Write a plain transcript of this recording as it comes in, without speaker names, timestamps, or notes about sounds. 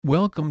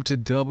Welcome to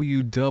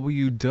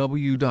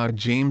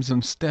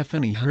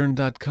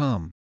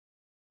www.jamesandstephaniehearn.com.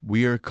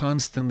 We are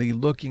constantly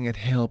looking at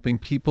helping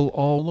people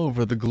all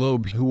over the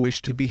globe who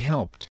wish to be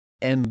helped,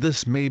 and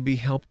this may be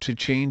help to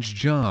change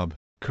job,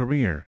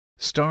 career,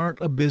 start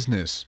a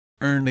business,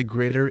 earn a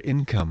greater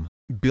income,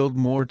 build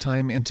more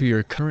time into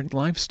your current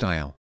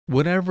lifestyle.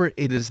 Whatever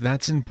it is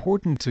that's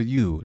important to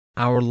you,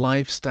 our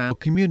lifestyle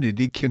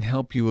community can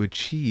help you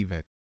achieve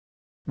it.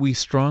 We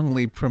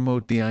strongly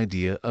promote the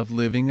idea of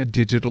living a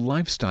digital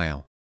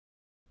lifestyle.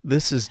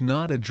 This is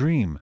not a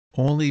dream,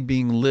 only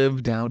being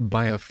lived out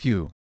by a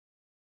few.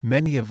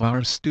 Many of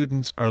our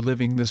students are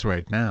living this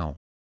right now.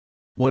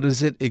 What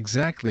is it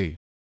exactly?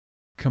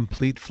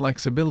 Complete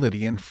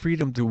flexibility and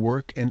freedom to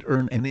work and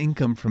earn an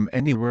income from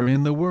anywhere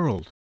in the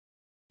world.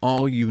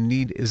 All you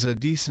need is a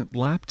decent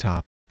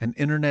laptop, an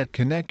internet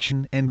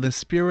connection, and the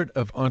spirit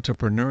of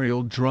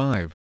entrepreneurial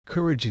drive,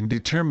 courage and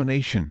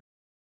determination.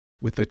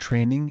 With the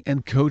training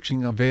and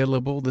coaching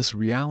available, this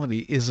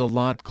reality is a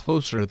lot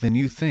closer than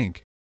you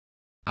think.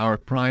 Our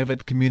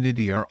private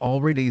community are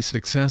already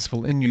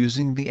successful in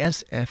using the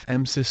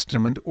SFM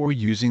system and or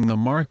using the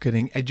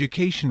marketing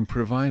education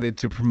provided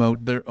to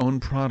promote their own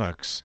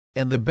products,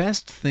 and the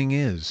best thing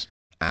is,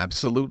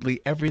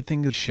 absolutely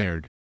everything is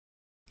shared.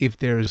 If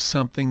there is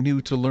something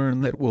new to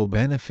learn that will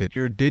benefit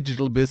your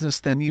digital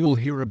business, then you'll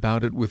hear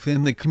about it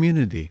within the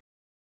community.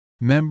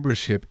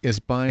 Membership is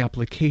by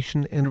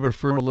application and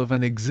referral of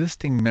an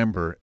existing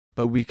member,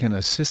 but we can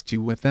assist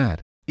you with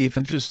that, if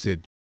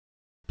interested.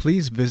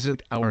 Please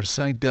visit our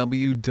site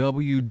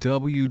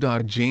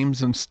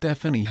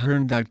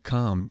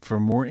www.jamesandstephaniehearn.com for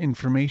more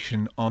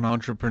information on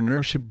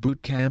Entrepreneurship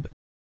Bootcamp,